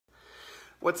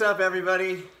What's up,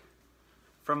 everybody?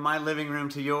 From my living room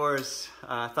to yours,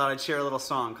 I thought I'd share a little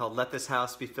song called Let This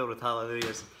House Be Filled with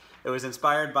Hallelujahs. It was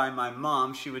inspired by my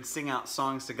mom. She would sing out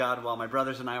songs to God while my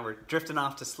brothers and I were drifting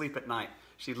off to sleep at night.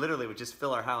 She literally would just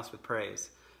fill our house with praise.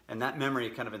 And that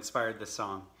memory kind of inspired this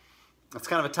song. It's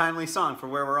kind of a timely song for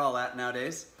where we're all at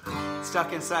nowadays.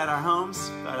 Stuck inside our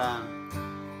homes, but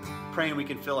praying we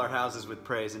can fill our houses with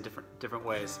praise in different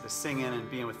ways. Just singing and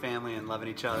being with family and loving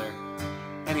each other.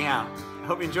 Anyhow, I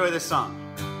hope you enjoy this song.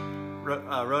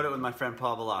 Wrote it with my friend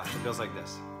Paul Balash. It goes like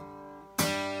this.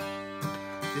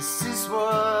 This is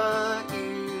what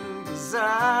you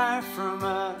desire from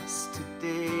us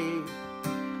today.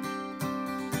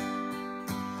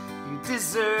 You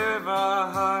deserve our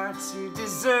hearts, you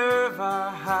deserve our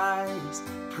highest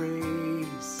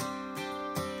praise.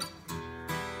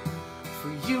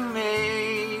 For you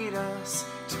made us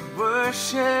to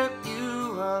worship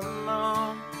you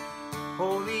alone.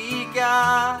 Holy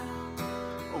God,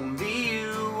 only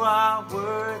you are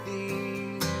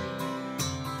worthy.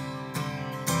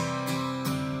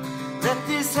 Let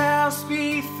this house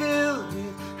be filled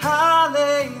with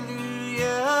hallelujahs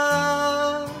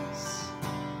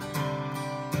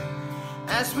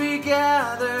as we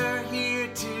gather here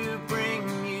to bring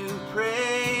you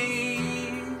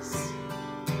praise.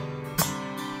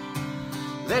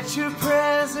 Let your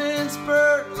presence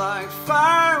burn like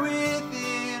fire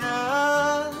within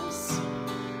us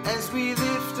as we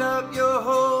lift up your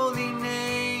holy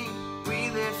name. We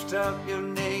lift up your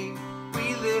name.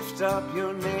 We lift up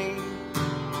your name.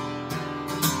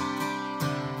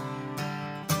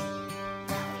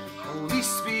 Holy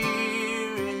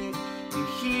Spirit, you're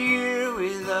here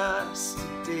with us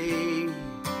today.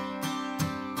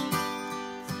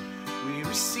 We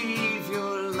receive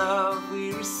your love.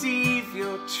 We receive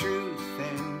your truth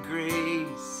and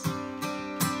grace.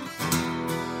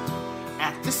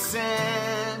 At the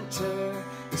center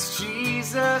is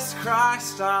Jesus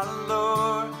Christ our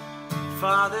Lord.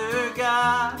 Father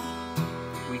God,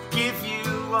 we give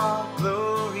you all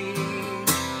glory.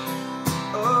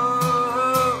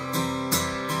 Oh,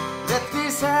 let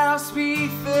this house be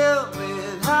filled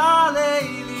with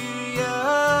hallelujahs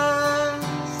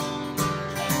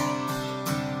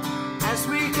as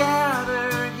we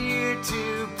gather here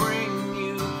to bring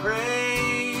you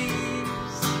praise.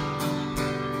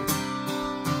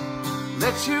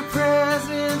 Let your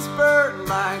presence burn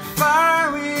like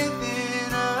fire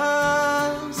within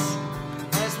us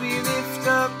as we lift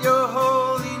up your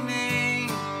holy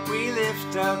name. We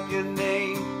lift up your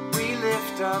name. We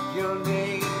lift up your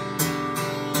name.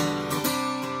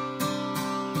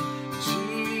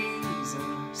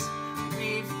 Jesus,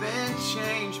 we've been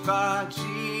changed by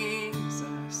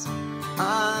Jesus,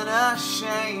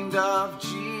 unashamed of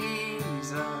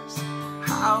Jesus,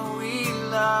 how we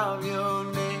love your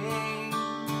name.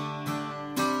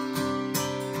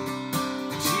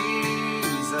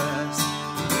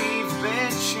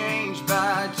 Changed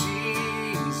by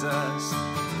Jesus,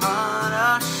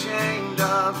 unashamed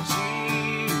of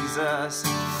Jesus,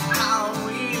 how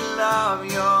we love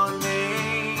your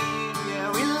name.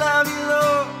 Yeah, we love you,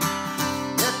 Lord.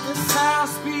 Let this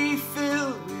house be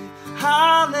filled with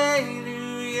hallelujahs.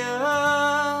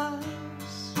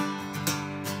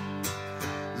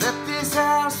 Let this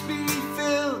house be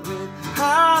filled with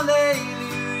hallelujahs.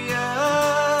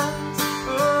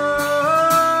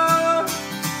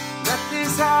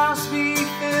 House be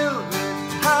filled with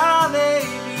hallelujahs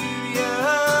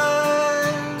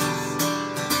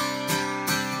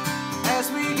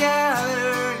as we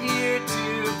gather here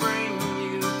to bring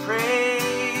you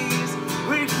praise.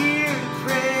 We're here to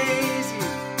praise you.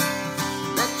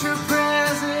 Let your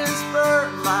presence burn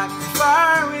like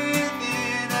fire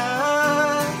within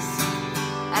us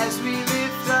as we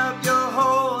lift up your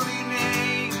holy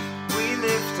name. We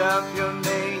lift up your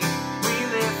name. We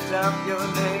lift up your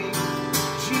name.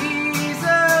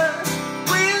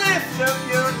 Up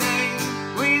your name,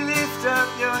 we lift up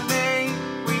your name,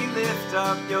 we lift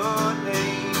up your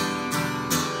name.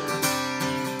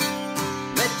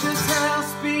 Let your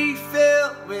house be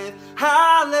filled with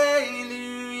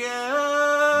hallelujah.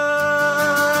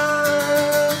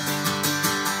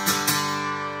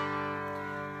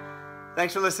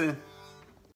 Thanks for listening.